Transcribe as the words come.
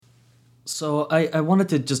So I wanted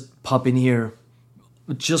to just pop in here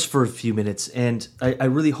just for a few minutes, and I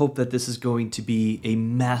really hope that this is going to be a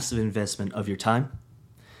massive investment of your time.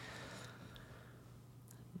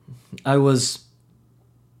 I was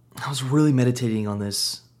I was really meditating on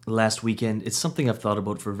this last weekend. It's something I've thought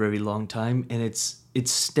about for a very long time, and it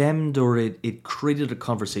stemmed or it created a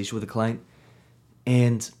conversation with a client,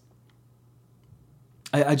 and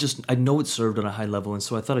I know it served on a high level, and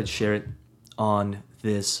so I thought I'd share it on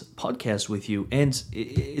this podcast with you. And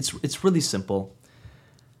it's really simple.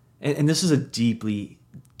 And this is a deeply,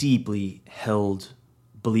 deeply held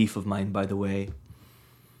belief of mine, by the way,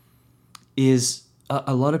 is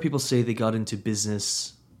a lot of people say they got into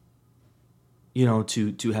business,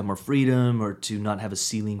 to have more freedom or to not have a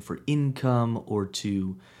ceiling for income or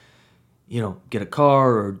to, get a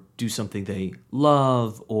car or do something they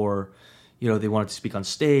love or, they wanted to speak on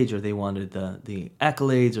stage or they wanted the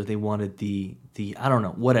accolades or they wanted the I don't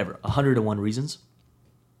know, whatever, 101 reasons.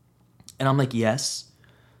 And I'm like, yes,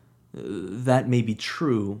 that may be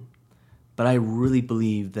true, but I really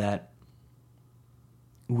believe that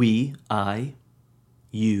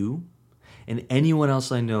you, and anyone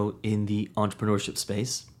else I know in the entrepreneurship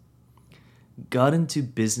space got into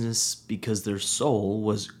business because their soul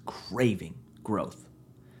was craving growth.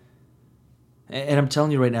 And I'm telling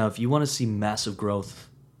you right now, if you want to see massive growth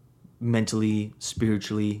mentally,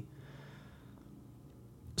 spiritually,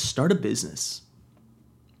 start a business.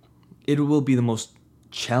 It will be the most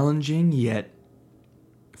challenging yet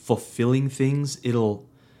fulfilling things. It'll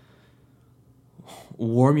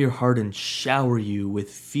warm your heart and shower you with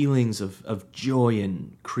feelings of joy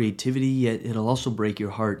and creativity, yet it'll also break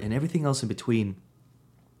your heart and everything else in between.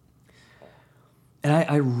 And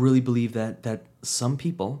I really believe that some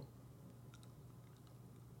people,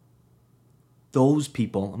 I'm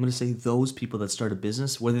going to say those people that start a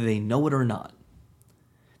business, whether they know it or not,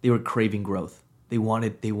 they were craving growth. They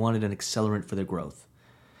wanted an accelerant for their growth.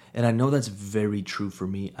 And I know that's very true for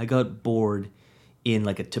me. I got bored in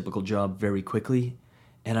like a typical job very quickly,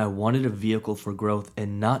 and I wanted a vehicle for growth,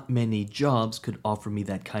 and not many jobs could offer me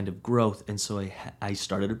that kind of growth, and so I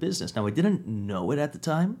started a business. Now, I didn't know it at the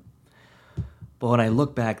time, but when I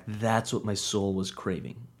look back, that's what my soul was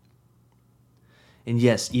craving. And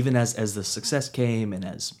yes, even as the success came, and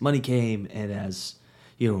as money came, and as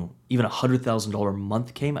even $100,000 a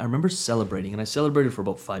month came, I remember celebrating, and I celebrated for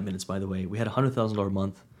about 5 minutes, by the way. We had $100,000 a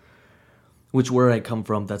month, which where I come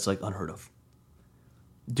from, that's like unheard of.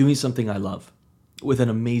 Doing something I love with an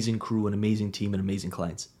amazing crew, an amazing team, and amazing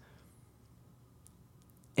clients.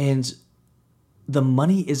 And the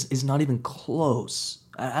money is not even close.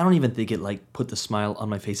 I don't even think it like put the smile on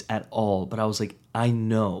my face at all, but I was like, I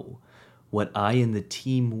know what I and the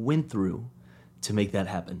team went through to make that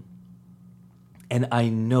happen. And I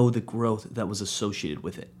know the growth that was associated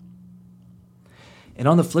with it. And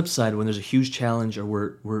on the flip side, when there's a huge challenge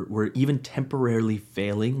or we're even temporarily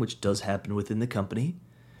failing, which does happen within the company,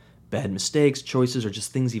 bad mistakes, choices, or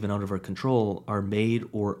just things even out of our control are made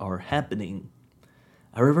or are happening,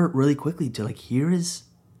 I revert really quickly to like, here is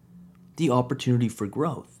the opportunity for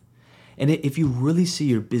growth. And if you really see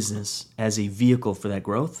your business as a vehicle for that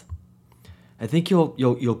growth, I think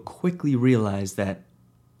you'll quickly realize that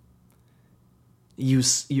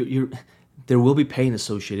there will be pain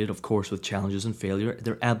associated, of course, with challenges and failure.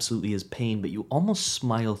 There absolutely is pain, but you almost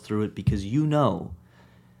smile through it because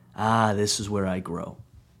this is where I grow.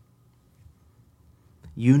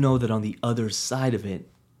 You know that on the other side of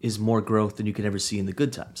it is more growth than you can ever see in the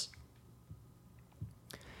good times.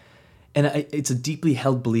 And it's a deeply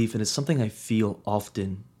held belief, and it's something I feel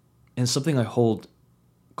often, and something I hold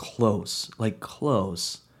close.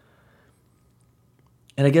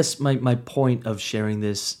 And I guess my point of sharing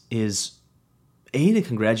this is, A, to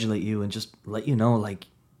congratulate you and just let you know, like,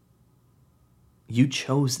 you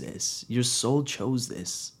chose this. Your soul chose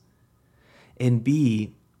this. And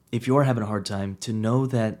B, if you're having a hard time, to know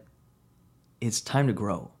that it's time to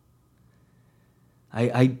grow.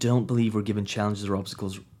 I don't believe we're given challenges or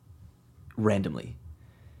obstacles randomly.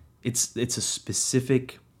 It's a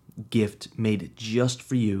specific gift made just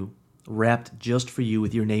for you, wrapped just for you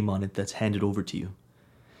with your name on it, that's handed over to you.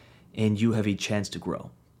 And you have a chance to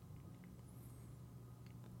grow.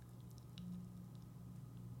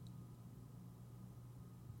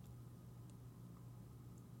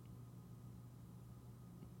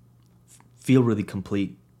 Feel really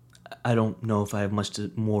complete. I don't know if I have much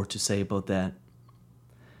more to say about that.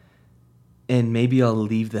 And maybe I'll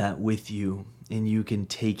leave that with you, and you can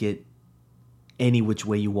take it any which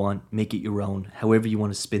way you want, make it your own, however you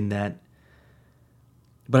want to spin that.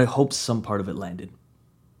 But I hope some part of it landed.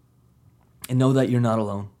 And know that you're not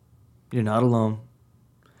alone. You're not alone.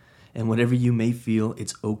 And whatever you may feel,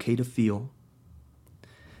 it's okay to feel.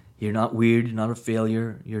 You're not weird, you're not a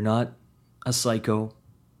failure, you're not a psycho.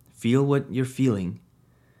 Feel what you're feeling,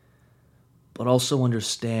 but also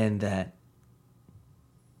understand that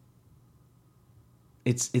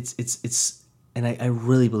it's and I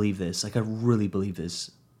really believe this, I really believe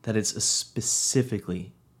this, that it's a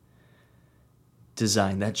specifically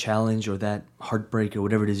designed, that challenge or that heartbreak or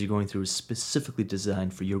whatever it is you're going through is specifically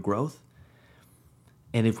designed for your growth.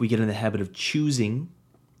 And if we get in the habit of choosing,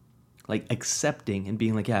 like accepting and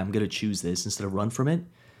being like, yeah, I'm going to choose this instead of run from it,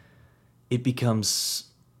 it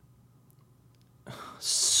becomes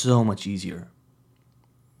so much easier.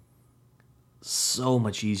 So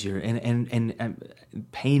much easier. And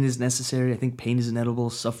pain is necessary. I think pain is inevitable.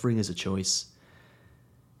 Suffering is a choice.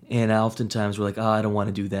 And oftentimes we're like, I don't want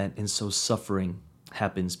to do that. And so suffering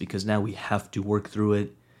happens because now we have to work through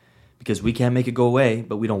it because we can't make it go away,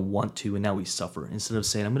 but we don't want to. And now we suffer instead of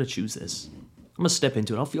saying, I'm going to choose this. I'm going to step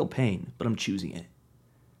into it. I'll feel pain, but I'm choosing it.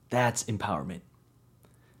 That's empowerment.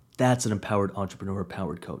 That's an empowered entrepreneur,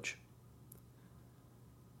 empowered coach.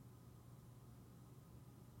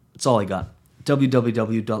 That's all I got.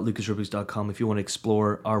 www.lucasrubix.com if you want to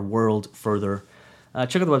explore our world further.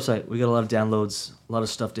 Check out the website. We got a lot of downloads, a lot of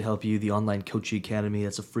stuff to help you. The Online Coaching Academy,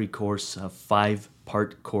 that's a free course, a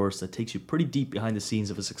 5-part course that takes you pretty deep behind the scenes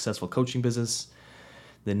of a successful coaching business.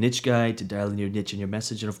 The Niche Guide to dial in your niche and your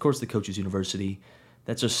message. And of course, the Coaches University.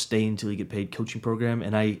 That's our stay until you get paid coaching program.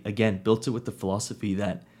 And I, again, built it with the philosophy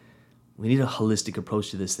that we need a holistic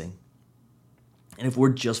approach to this thing. And if we're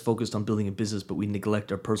just focused on building a business, but we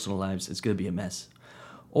neglect our personal lives, it's going to be a mess.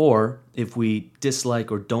 Or if we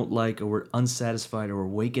dislike or don't like, or we're unsatisfied, or we're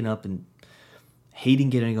waking up and hating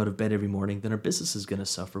getting out of bed every morning, then our business is going to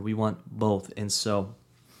suffer. We want both. And so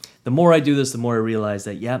the more I do this, the more I realize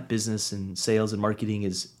that, yeah, business and sales and marketing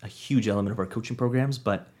is a huge element of our coaching programs.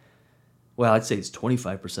 But, well, I'd say it's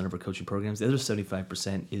 25% of our coaching programs. The other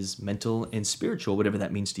 75% is mental and spiritual, whatever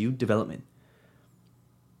that means to you, development.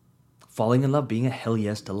 Falling in love, being a hell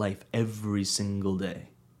yes to life every single day.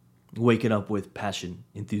 Waking up with passion,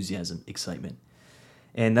 enthusiasm, excitement.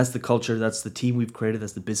 And that's the culture, that's the team we've created,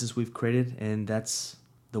 that's the business we've created, and that's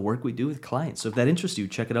the work we do with clients. So if that interests you,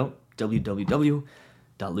 check it out,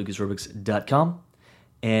 www.lucasrubix.com.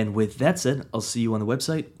 And with that said, I'll see you on the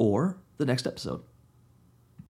website or the next episode.